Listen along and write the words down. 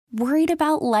Worried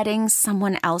about letting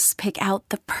someone else pick out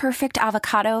the perfect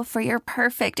avocado for your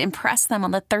perfect impress them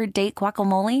on the third date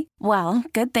guacamole? Well,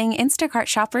 good thing Instacart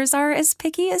shoppers are as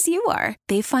picky as you are.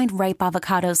 They find ripe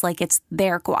avocados like it's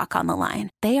their guac on the line.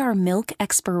 They are milk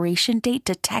expiration date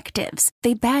detectives.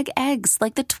 They bag eggs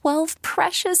like the 12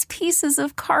 precious pieces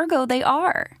of cargo they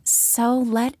are. So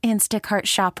let Instacart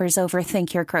shoppers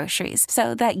overthink your groceries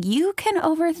so that you can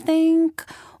overthink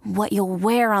what you'll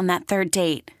wear on that third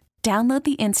date. Download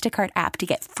the Instacart app to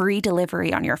get free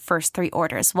delivery on your first 3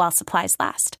 orders while supplies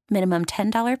last. Minimum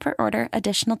 $10 per order.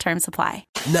 Additional terms apply.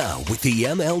 Now, with the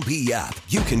MLB app,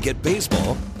 you can get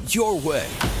baseball your way.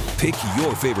 Pick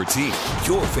your favorite team,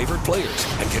 your favorite players,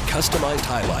 and get customized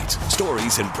highlights,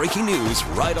 stories, and breaking news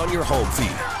right on your home feed.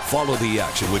 Follow the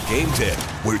action with Game 10,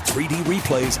 where 3D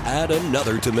replays add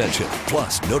another dimension.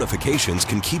 Plus, notifications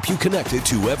can keep you connected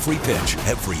to every pitch,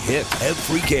 every hit,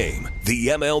 every game. The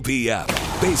MLB app.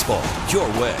 Baseball your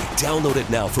way. Download it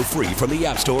now for free from the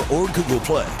App Store or Google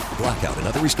Play. Blackout and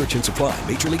other restrictions apply.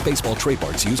 Major League Baseball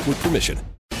trademarks used with permission.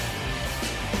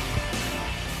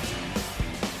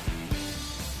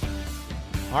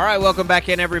 All right, welcome back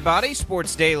in, everybody.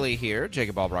 Sports Daily here.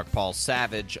 Jacob Albrock, Paul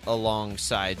Savage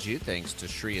alongside you. Thanks to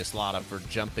Shreyas Laddha for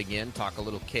jumping in. Talk a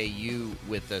little KU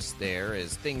with us there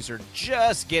as things are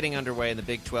just getting underway in the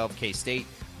Big 12. K-State,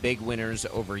 big winners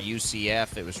over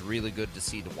UCF. It was really good to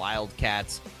see the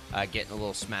Wildcats getting a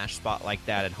little smash spot like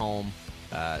that at home.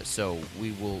 So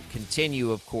we will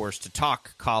continue, of course, to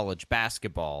talk college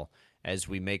basketball as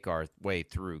we make our way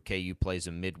through. KU plays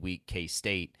a midweek.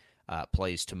 K-State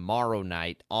plays tomorrow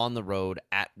night on the road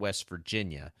at West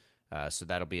Virginia. So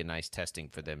that'll be a nice test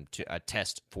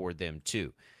for them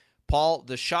too. Paul,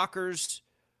 the Shockers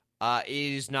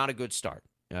is not a good start.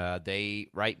 They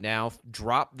right now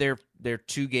drop their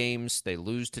 2 games. They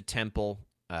lose to Temple.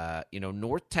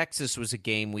 North Texas was a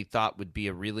game we thought would be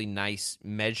a really nice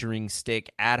measuring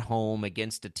stick at home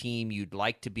against a team you'd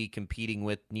like to be competing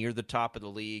with near the top of the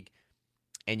league,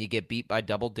 and you get beat by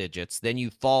double digits. Then you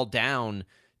fall down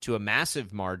to a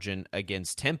massive margin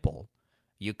against Temple.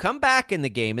 You come back in the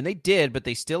game, and they did, but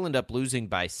they still end up losing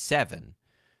by 7.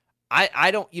 I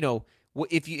don't,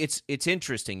 it's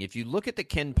interesting. If you look at the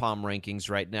KenPom rankings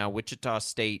right now, Wichita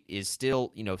State is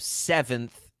still,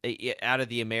 7th out of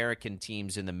the American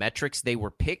teams in the metrics. They were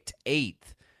picked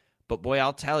 8th. But boy,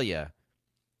 I'll tell you,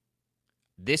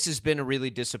 this has been a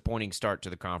really disappointing start to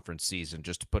the conference season,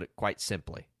 just to put it quite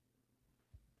simply.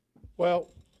 Well,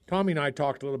 Tommy and I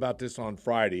talked a little about this on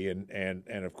Friday, and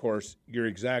of course, you're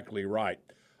exactly right.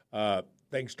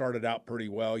 Things started out pretty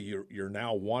well. You're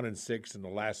now 1-6 in the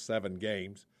last 7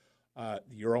 games.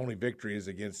 Your only victory is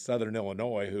against Southern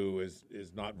Illinois, who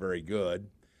is not very good.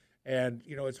 And,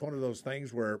 it's one of those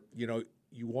things where,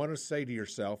 you want to say to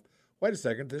yourself, wait a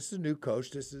second, this is a new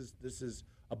coach. This is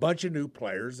a bunch of new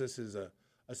players. This is a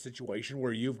situation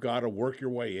where you've got to work your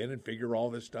way in and figure all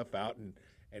this stuff out and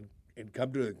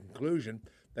come to the conclusion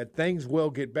that things will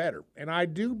get better. And I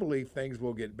do believe things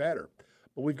will get better.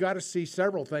 But we've got to see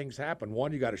several things happen.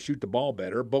 One, you got to shoot the ball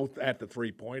better, both at the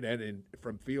 3-point and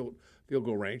from field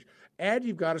goal range. And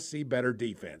you've got to see better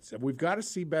defense. And we've got to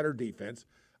see better defense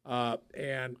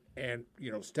and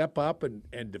step up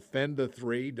and defend the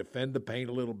 3, defend the paint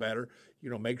a little better.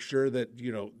 Make sure that,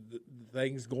 the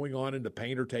things going on in the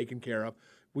paint are taken care of.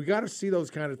 We got to see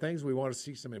those kind of things. We want to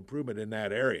see some improvement in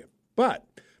that area. But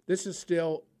this is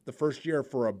still the first year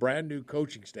for a brand new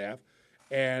coaching staff.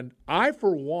 And I,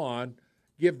 for one,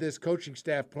 give this coaching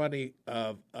staff want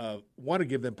to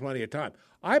give them plenty of time.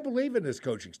 I believe in this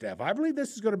coaching staff. I believe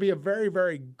this is going to be a very,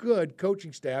 very good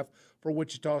coaching staff for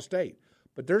Wichita State.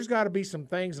 But there's got to be some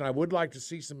things, and I would like to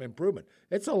see some improvement.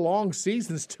 It's a long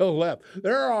season still left.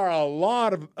 There are a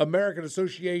lot of American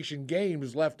Association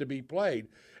games left to be played,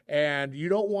 and you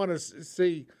don't want to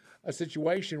see a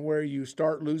situation where you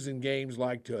start losing games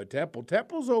like to a Temple.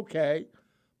 Temple's okay,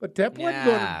 but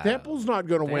Temple's not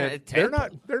going to win. They're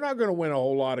not going to win a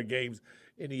whole lot of games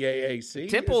in the AAC.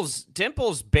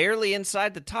 Temple's barely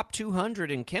inside the top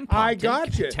 200 in KenPom. I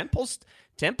got you.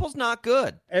 Temple's not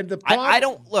good. And I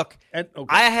don't look. Okay.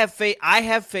 I have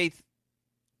faith.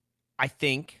 I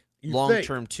think long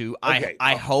term too. Okay.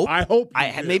 I hope.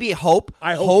 Maybe hope.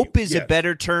 Hope is yes. a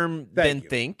better term than you.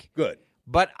 think. Good.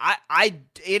 But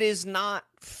it is not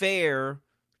fair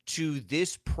to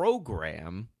this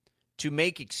program to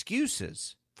make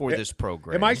excuses for this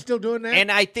program. Am I still doing that? And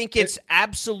I think it's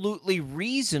absolutely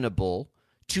reasonable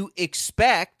to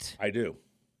expect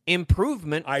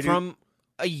improvement from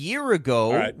a year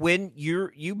ago when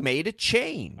you made a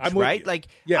change, right? Like,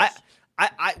 yes.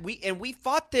 We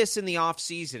fought this in the off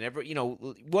season.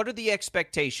 What are the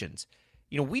expectations?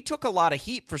 we took a lot of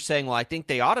heat for saying, well, I think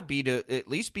they ought to at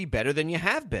least be better than you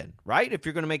have been, right? If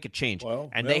you're going to make a change.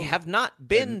 They have not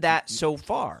been that so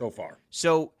far.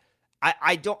 So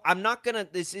I'm not going to,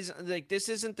 this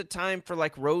isn't the time for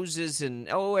like roses and,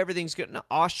 everything's good. No,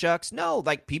 aw shucks. No,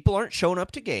 like people aren't showing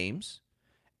up to games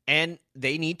and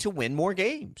they need to win more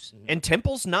games. Mm-hmm. And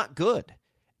Temple's not good.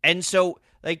 And so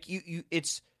like you've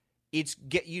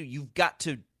got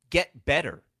to get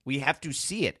better. We have to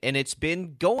see it. And it's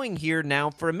been going here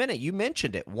now for a minute. You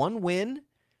mentioned it. 1 win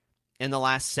in the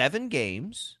last 7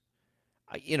 games.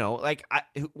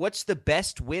 What's the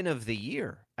best win of the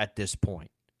year at this point?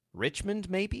 Richmond,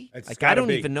 maybe? I don't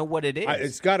even know what it is.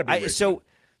 It's got to be Richmond.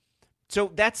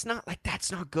 So that's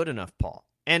not good enough, Paul.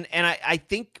 And I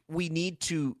think we need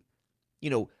to,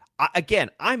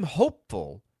 again, I'm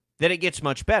hopeful that it gets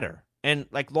much better. And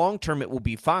like long term, it will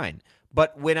be fine.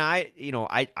 But when I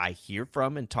hear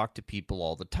from and talk to people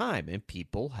all the time, and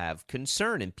people have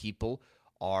concern, and people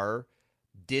are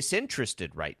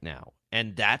disinterested right now.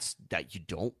 And that you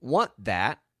don't want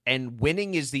that. And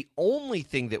winning is the only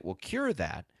thing that will cure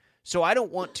that. So I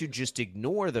don't want to just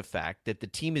ignore the fact that the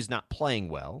team is not playing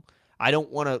well. I don't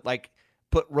want to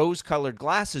put rose-colored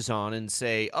glasses on and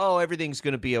say, everything's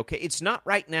going to be okay. It's not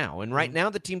right now. And right now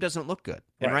the team doesn't look good.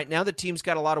 And right now the team's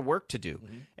got a lot of work to do.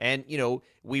 Mm-hmm. And,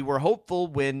 we were hopeful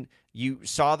when you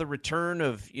saw the return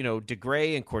of,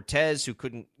 DeGray and Cortez, who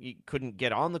couldn't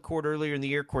get on the court earlier in the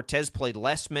year. Cortez played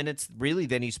less minutes really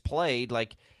than he's played.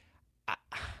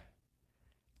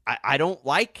 I don't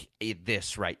like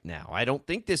this right now. I don't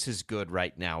think this is good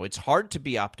right now. It's hard to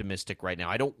be optimistic right now.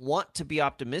 I don't want to be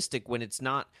optimistic when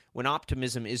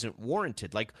optimism isn't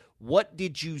warranted. Like, what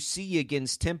did you see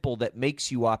against Temple that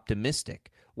makes you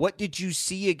optimistic? What did you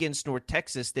see against North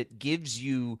Texas that gives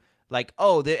you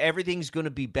everything's going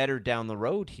to be better down the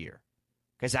road here?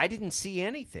 Because I didn't see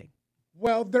anything.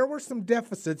 Well, there were some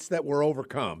deficits that were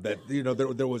overcome. That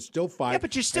there was still 5. Yeah,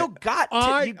 but you still got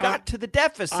to the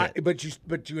deficit.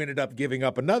 But you ended up giving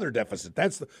up another deficit.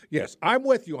 Yes, I'm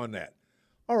with you on that.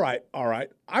 All right.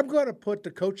 I'm going to put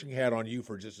the coaching hat on you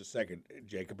for just a second,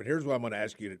 Jacob. And here's what I'm going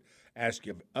to ask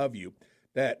you of you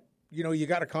that you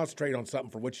got to concentrate on something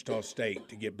for Wichita State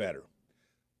to get better.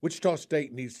 Wichita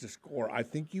State needs to score. I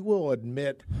think you will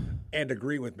admit and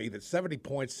agree with me that 70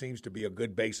 points seems to be a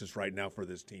good basis right now for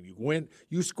this team.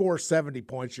 You score 70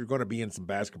 points, you're going to be in some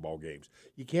basketball games.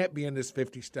 You can't be in this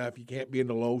 50 stuff. You can't be in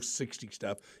the low 60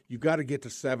 stuff. You've got to get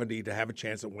to 70 to have a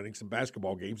chance at winning some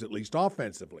basketball games, at least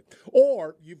offensively.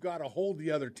 Or you've got to hold the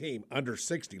other team under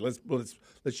 60.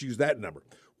 Let's use that number.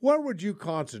 Where would you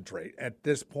concentrate at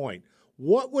this point?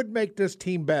 What would make this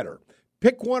team better?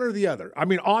 Pick one or the other. I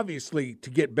mean, obviously, to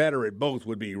get better at both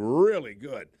would be really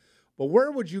good. But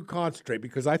where would you concentrate?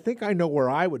 Because I think I know where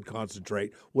I would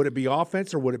concentrate. Would it be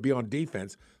offense or would it be on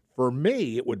defense? For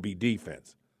me, it would be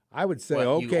defense. I would say,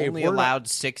 you only allowed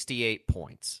 68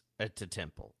 points to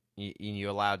Temple.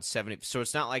 You allowed 70. So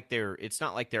it's not like they're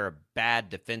a bad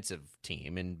defensive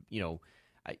team. And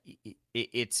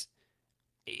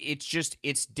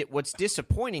what's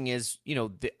disappointing is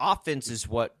the offense is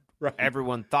what. Right.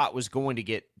 Everyone thought was going to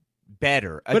get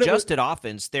better. Adjusted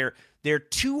offense, they're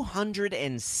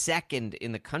 202nd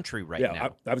in the country right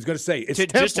now. I was going to say,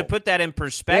 just to put that in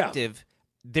perspective,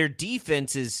 their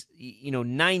defense is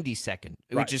 92nd,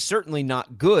 which is certainly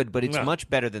not good, but it's much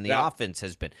better than the offense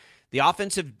has been. The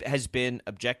offense has been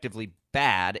objectively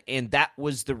bad, and that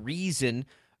was the reason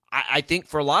I think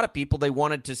for a lot of people they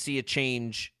wanted to see a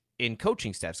change in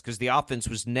coaching staffs because the offense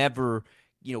was never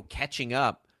catching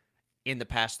up in the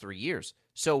past 3 years.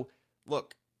 So,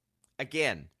 look,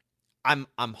 again, I'm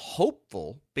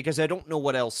hopeful because I don't know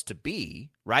what else to be,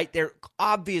 right? There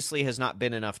obviously has not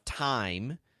been enough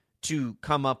time to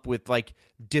come up with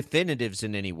definitives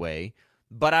in any way,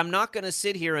 but I'm not going to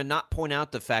sit here and not point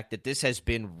out the fact that this has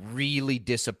been really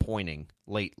disappointing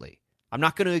lately. I'm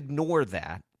not going to ignore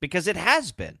that because it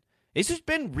has been. This has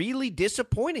been really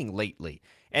disappointing lately.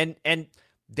 And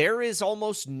there is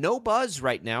almost no buzz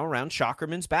right now around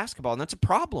Shockerman's basketball, and that's a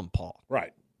problem, Paul.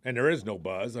 Right, and there is no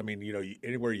buzz. I mean,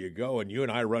 anywhere you go, and you and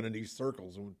I run in these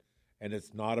circles, and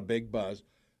it's not a big buzz.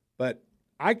 But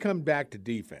I come back to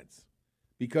defense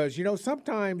because,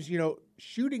 sometimes,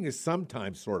 shooting is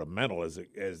sometimes sort of mental,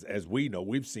 as we know.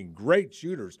 We've seen great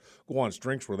shooters go on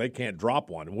streaks where they can't drop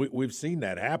one, and we've seen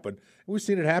that happen. We've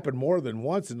seen it happen more than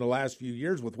once in the last few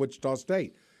years with Wichita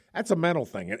State. That's a mental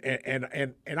thing,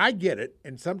 and I get it,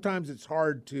 and sometimes it's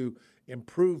hard to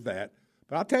improve that.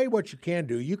 But I'll tell you what you can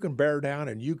do. You can bear down,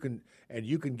 and you can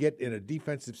get in a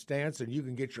defensive stance, and you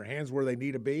can get your hands where they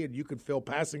need to be, and you can fill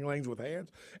passing lanes with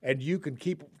hands, and you can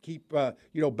keep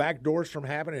back doors from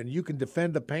happening, and you can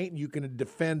defend the paint, and you can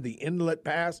defend the inlet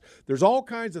pass. There's all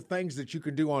kinds of things that you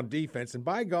can do on defense, and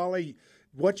by golly,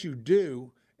 what you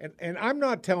do, and I'm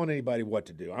not telling anybody what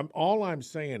to do. All I'm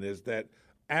saying is that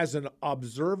as an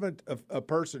observant of a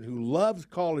person who loves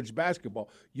college basketball,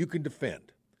 you can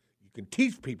defend. You can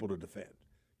teach people to defend.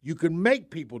 You can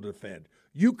make people defend.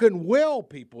 You can will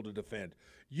people to defend.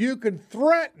 You can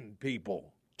threaten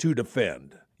people to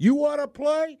defend. You want to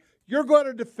play? You're going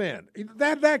to defend.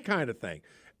 That kind of thing.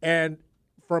 And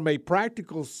from a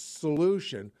practical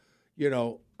solution,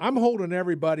 I'm holding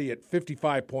everybody at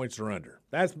 55 points or under.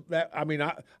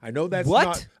 I know that's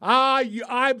what?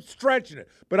 I'm stretching it,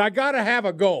 but I got to have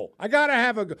a goal.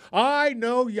 I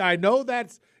know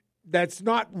that's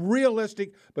not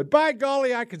realistic, but by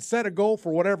golly, I can set a goal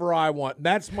for whatever I want.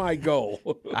 That's my goal.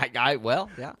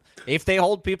 Yeah. If they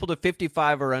hold people to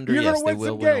 55 or under, yes, they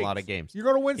will win a lot of games. You're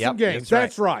going to win some games.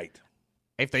 That's right.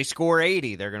 If they score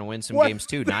 80, they're going to win some games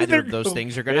too. Neither of those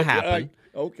things are going to happen.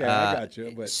 Okay, I got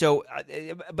you.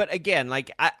 But again,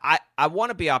 I want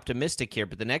to be optimistic here.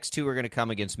 But the next two are going to come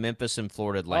against Memphis and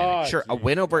Florida Atlantic. Sure, a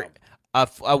win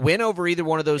over either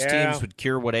one of those teams would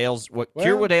cure what ails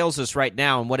us right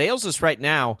now. And what ails us right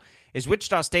now is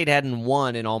Wichita State hadn't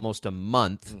won in almost a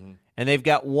month, and they've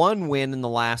got one win in the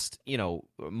last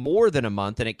more than a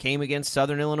month, and it came against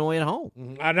Southern Illinois at home.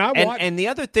 And the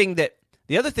other thing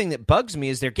that bugs me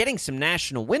is they're getting some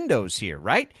national windows here,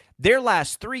 right? Their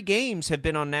last 3 games have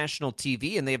been on national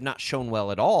TV, and they have not shown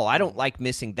well at all. I don't like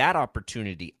missing that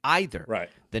opportunity either. Right.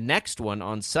 The next one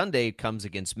on Sunday comes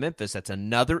against Memphis. That's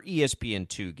another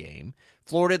ESPN2 game.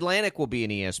 Florida Atlantic will be an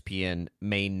ESPN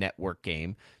main network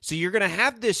game. So you're going to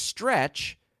have this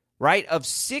stretch, right, of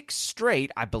 6 straight,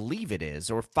 I believe it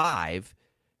is, or 5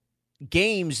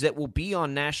 games that will be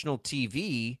on national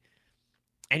TV,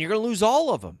 and you're going to lose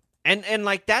all of them. And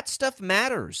that stuff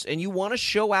matters, and you want to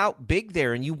show out big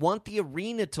there, and you want the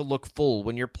arena to look full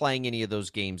when you're playing any of those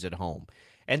games at home.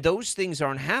 And those things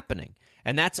aren't happening,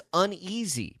 and that's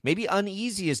uneasy. Maybe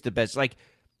uneasy is the best.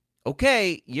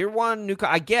 Okay, year one,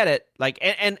 I get it.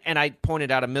 And I pointed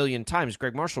out a million times,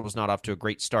 Greg Marshall was not off to a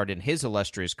great start in his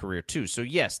illustrious career too. So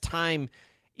yes, time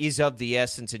is of the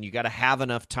essence, and you got to have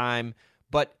enough time.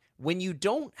 But when you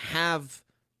don't have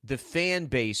the fan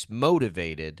base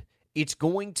motivated, it's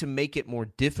going to make it more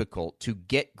difficult to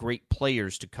get great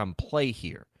players to come play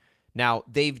here. Now,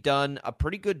 they've done a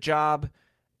pretty good job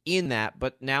in that,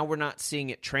 but now we're not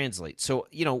seeing it translate. So,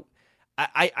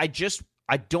 I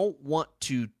don't want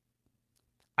to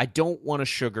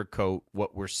sugarcoat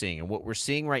what we're seeing. And what we're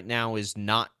seeing right now is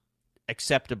not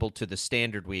acceptable to the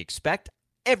standard we expect.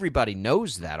 Everybody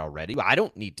knows that already. I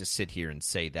don't need to sit here and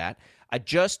say that. I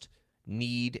just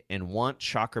need and want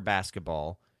Shocker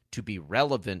basketball to be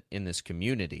relevant in this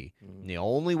community. And the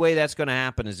only way that's going to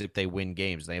happen is if they win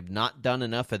games. They have not done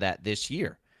enough of that this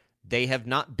year. They have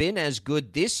not been as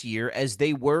good this year as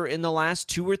they were in the last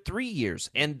 2 or 3 years,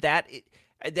 and that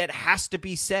has to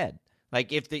be said.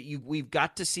 We've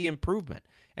got to see improvement.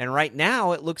 And right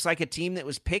now, it looks like a team that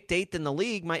was picked 8th in the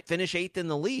league might finish 8th in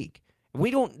the league.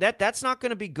 That's not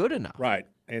going to be good enough, right?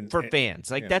 For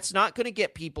fans. That's not going to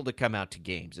get people to come out to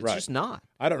games. It's just not.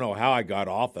 I don't know how I got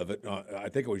off of it. I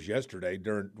think it was yesterday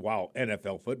while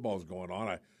NFL football was going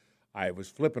on. I was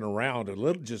flipping around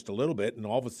just a little bit, and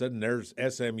all of a sudden there's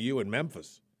SMU and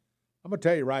Memphis. I'm going to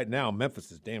tell you right now,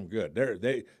 Memphis is damn good.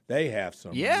 They have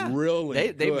some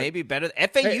really they may be better.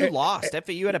 FAU lost.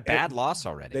 FAU had a bad loss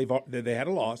already. They had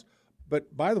a loss.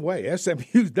 But by the way,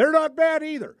 SMU, they're not bad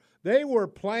either. They were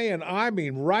playing,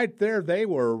 right there. They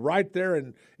were right there,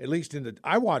 and at least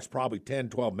I watched probably 10,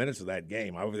 12 minutes of that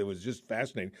game. It was just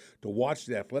fascinating to watch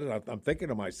the Athletics. I'm thinking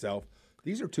to myself,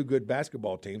 these are 2 good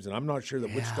basketball teams, and I'm not sure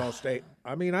that Wichita State.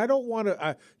 I don't want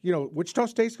to. Wichita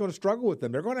State's going to struggle with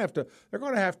them. They're going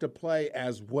to have to play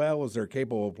as well as they're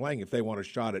capable of playing if they want a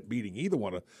shot at beating either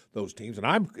one of those teams. And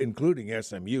I'm including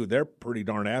SMU. They're pretty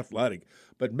darn athletic,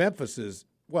 but Memphis is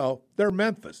they're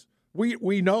Memphis.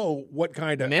 We know what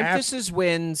kind of Memphis's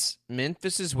wins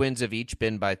have each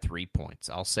been by 3 points.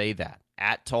 I'll say that.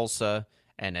 At Tulsa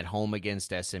and at home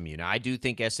against SMU. Now I do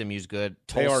think SMU's good.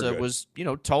 Tulsa was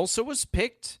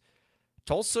picked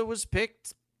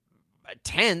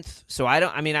 10th. So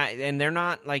and they're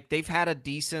not they've had a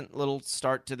decent little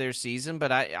start to their season,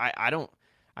 but I don't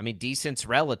decent's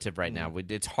relative right now.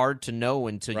 It's hard to know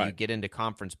until you get into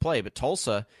conference play. But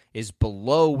Tulsa is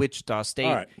below Wichita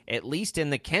State, at least in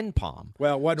the Ken Palm.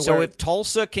 Well, if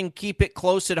Tulsa can keep it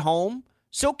close at home,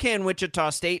 So can Wichita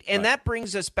State. And that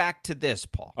brings us back to this,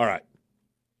 Paul. All right.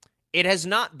 It has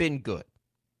not been good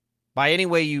by any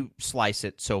way you slice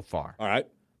it so far. All right.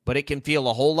 But it can feel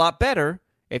a whole lot better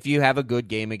if you have a good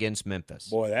game against Memphis.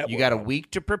 Boy, you got a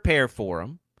week to prepare for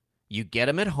them. You get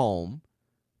them at home.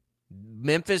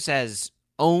 Memphis has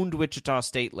owned Wichita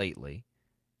State lately.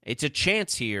 It's a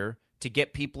chance here to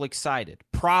get people excited.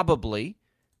 Probably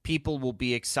people will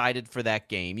be excited for that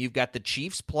game. You've got the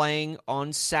Chiefs playing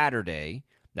on Saturday.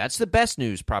 That's the best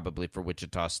news probably for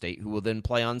Wichita State, who will then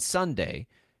play on Sunday.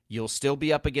 You'll still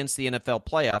be up against the NFL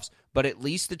playoffs, but at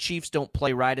least the Chiefs don't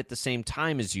play right at the same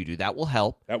time as you do. That will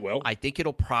help. That will. I think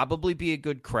it'll probably be a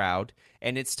good crowd,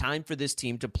 and it's time for this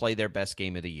team to play their best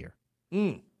game of the year.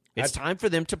 It's time for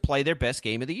them to play their best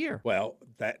game of the year. Well,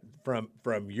 that from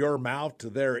your mouth to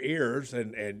their ears,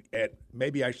 and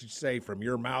maybe I should say from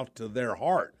your mouth to their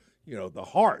heart. You know, the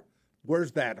heart.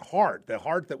 Where's that heart? The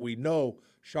heart that we know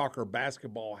Shocker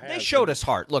basketball has. They showed us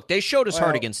heart. Look, they showed us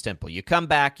heart against Temple. You come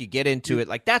back, you get into it.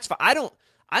 Like, that's fine. I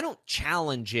don't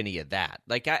challenge any of that.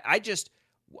 Like, I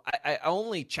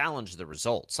only challenge the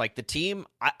results. Like, the team,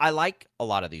 I like a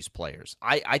lot of these players.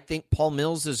 I think Paul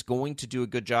Mills is going to do a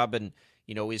good job and,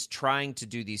 you know, is trying to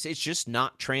do these. It's just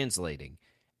not translating.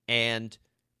 And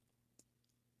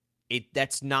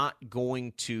that's not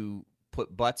going to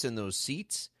put butts in those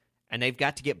seats. And they've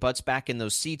got to get butts back in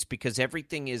those seats because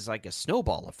everything is like a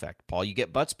snowball effect, Paul. You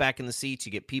get butts back in the seats,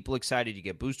 you get people excited, you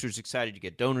get boosters excited, you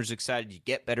get donors excited, you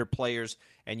get better players,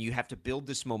 and you have to build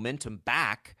this momentum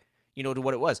back, you know, to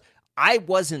what it was. I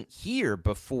wasn't here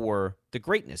before the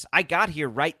greatness. I got here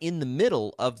right in the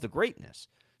middle of the greatness.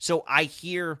 So I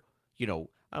hear, you know,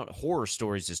 horror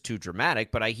stories is too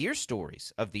dramatic, but I hear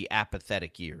stories of the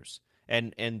apathetic years.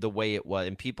 And the way it was,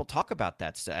 and people talk about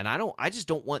that stuff, and I just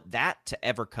don't want that to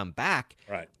ever come back.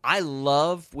 Right. I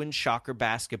love when Shocker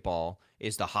basketball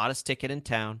is the hottest ticket in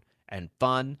town and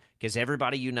fun because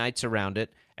everybody unites around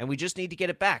it, and we just need to get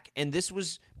it back. And this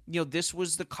was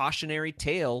the cautionary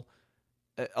tale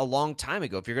a long time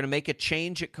ago. If you're going to make a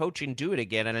change at coaching, do it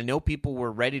again. And I know people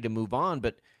were ready to move on,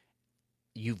 but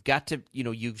you've got to,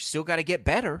 you've still got to get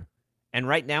better. And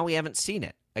right now we haven't seen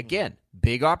it. Again,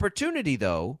 big opportunity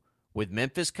though. With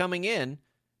Memphis coming in,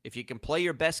 if you can play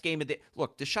your best game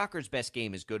look, the Shockers' best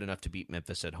game is good enough to beat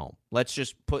Memphis at home. Let's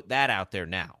just put that out there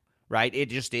now, right? It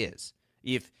just is.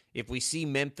 If we see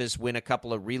Memphis win a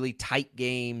couple of really tight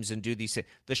games and do these things,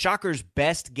 the Shockers'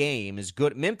 best game is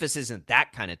good. Memphis isn't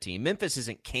that kind of team. Memphis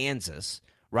isn't Kansas,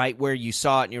 right, where you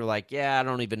saw it and you're like, yeah, I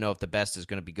don't even know if the best is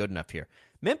going to be good enough here.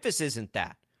 Memphis isn't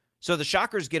that. So the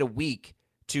Shockers get a week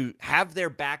to have their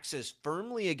backs as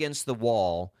firmly against the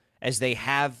wall as they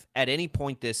have at any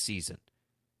point this season,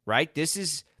 right? This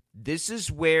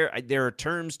is where there are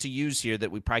terms to use here that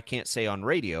we probably can't say on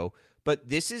radio, but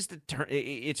this is the term.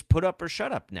 It's put up or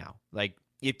shut up now. Like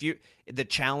the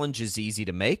challenge is easy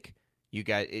to make.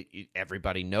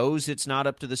 Everybody knows it's not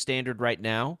up to the standard right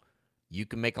now. You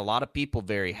can make a lot of people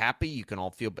very happy. You can all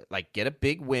feel like get a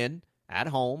big win at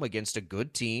home against a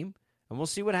good team, and we'll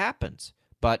see what happens.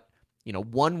 But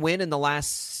one win in the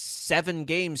last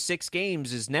 6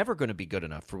 games is never going to be good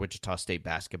enough for Wichita State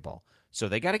basketball. So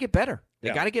they got to get better.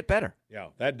 They got to get better. Yeah,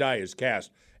 that die is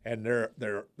cast. And they're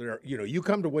you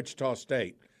come to Wichita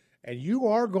State, and you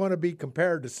are going to be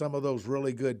compared to some of those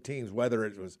really good teams, whether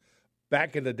it was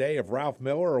back in the day of Ralph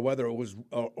Miller or whether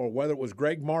it was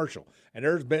Greg Marshall. And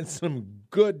there's been some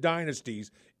good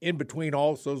dynasties in between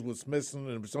also with Smithson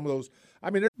and some of those.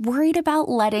 Worried about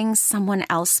letting someone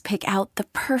else pick out the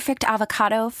perfect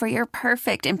avocado for your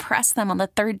perfect impress them on the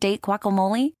third date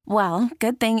guacamole? Well,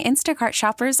 good thing Instacart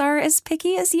shoppers are as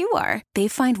picky as you are. They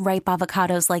find ripe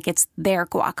avocados like it's their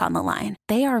guac on the line.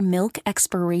 They are milk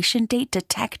expiration date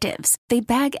detectives. They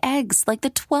bag eggs like the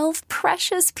 12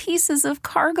 precious pieces of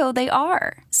cargo they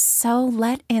are. So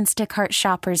let Instacart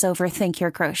shoppers overthink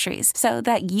your groceries so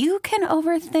that you can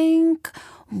overthink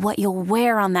what you'll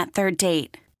wear on that third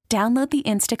date. Download the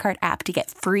Instacart app to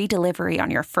get free delivery on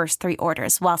your first 3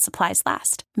 orders while supplies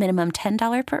last. Minimum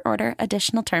 $10 per order.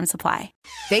 Additional terms apply.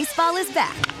 Baseball is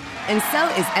back, and so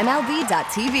is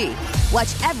MLB.tv.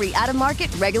 Watch every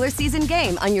out-of-market regular season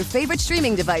game on your favorite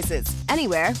streaming devices.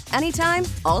 Anywhere, anytime,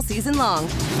 all season long.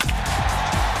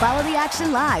 Follow the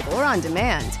action live or on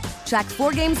demand. Track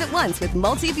 4 games at once with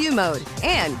multi-view mode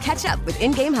and catch up with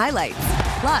in-game highlights.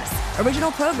 Plus,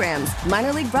 original programs,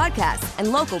 minor league broadcasts,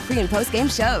 and local pre- and post-game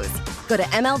shows. Go to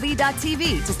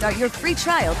MLB.tv to start your free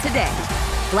trial today.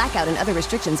 Blackout and other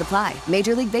restrictions apply.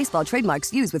 Major League Baseball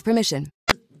trademarks used with permission.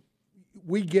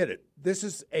 We get it. This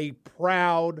is a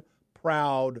proud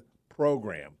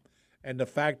program. And the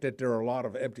fact that there are a lot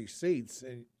of empty seats,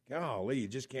 and golly, you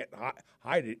just can't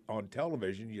hide it on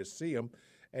television. You see them,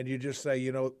 and you just say,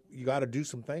 you got to do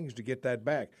some things to get that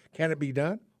back. Can it be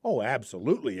done? Oh,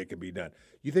 absolutely it can be done.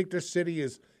 You think this city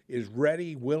is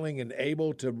ready, willing, and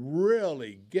able to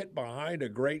really get behind a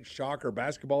great Shocker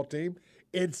basketball team?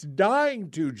 It's dying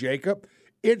to, Jacob.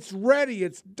 It's ready.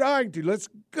 It's dying to. Let's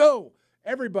go.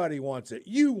 Everybody wants it.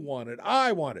 You want it.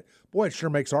 I want it. Boy, it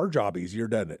sure makes our job easier,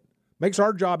 doesn't it? Makes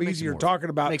our job easier talking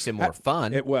about. Makes it more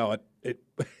fun.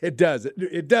 It does.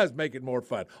 It does make it more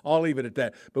fun. I'll leave it at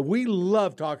that. But we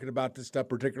love talking about this stuff,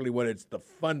 particularly when it's the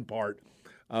fun part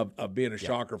of being a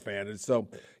Shocker fan. And so,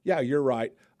 yeah, you're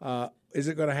right. Is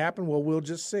it going to happen? Well, we'll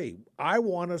just see. I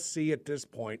want to see at this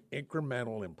point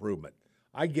incremental improvement.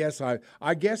 I guess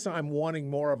I'm wanting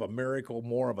more of a miracle,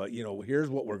 more of a, here's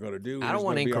what we're going to do. I don't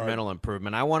want incremental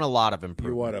improvement. I want a lot of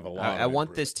improvement. You want a lot. I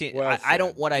want this team. Well, I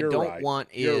don't want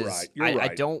You're right. I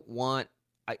don't want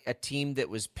a team that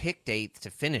was picked 8th to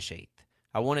finish 8th.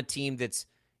 I want a team that's,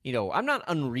 I'm not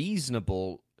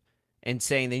unreasonable in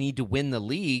saying they need to win the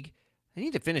league. They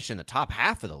need to finish in the top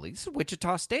half of the league. This is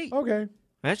Wichita State. Okay.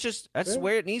 That's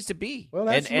where it needs to be. Well,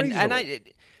 that's reasonable.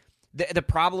 The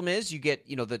problem is you get,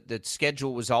 the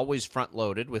schedule was always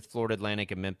front-loaded with Florida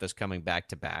Atlantic and Memphis coming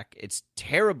back-to-back. It's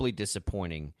terribly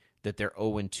disappointing that they're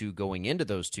 0-2 going into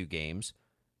those two games,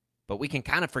 but we can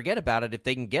kind of forget about it if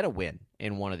they can get a win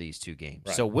in one of these two games.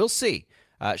 Right. So we'll see.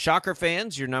 Shocker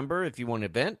fans, your number, if you want to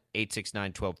vent,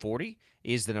 869-1240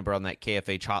 is the number on that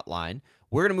KFH hotline.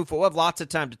 We're going to move forward. We'll have lots of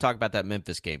time to talk about that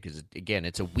Memphis game because, again,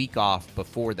 it's a week off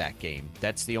before that game.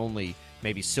 That's the only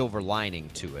maybe silver lining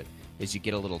to it. Is you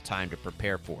get a little time to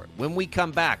prepare for it. When we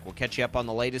come back, we'll catch you up on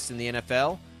the latest in the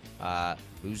NFL.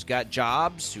 Who's got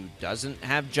jobs, who doesn't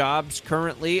have jobs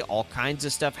currently, all kinds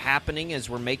of stuff happening as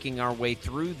we're making our way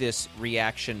through this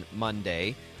Reaction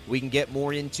Monday. We can get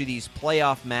more into these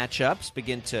playoff matchups,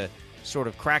 begin to sort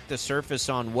of crack the surface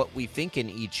on what we think in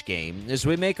each game as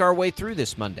we make our way through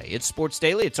this Monday. It's Sports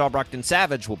Daily. It's Albrecht and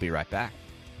Savage. We'll be right back.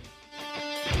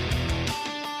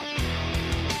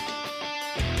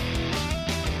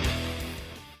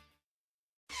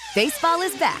 Baseball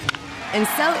is back, and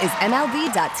so is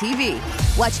MLB.tv.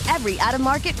 Watch every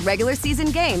out-of-market, regular season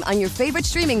game on your favorite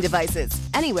streaming devices,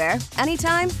 anywhere,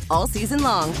 anytime, all season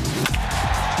long.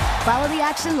 Follow the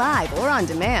action live or on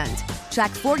demand.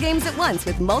 Track 4 games at once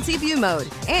with multi-view mode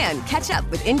and catch up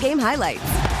with in-game highlights.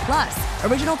 Plus,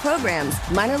 original programs,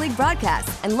 minor league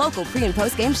broadcasts, and local pre- and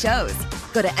post-game shows.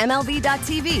 Go to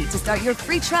MLB.tv to start your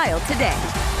free trial today.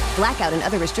 Blackout and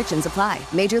other restrictions apply.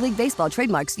 Major League Baseball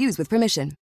trademarks used with permission.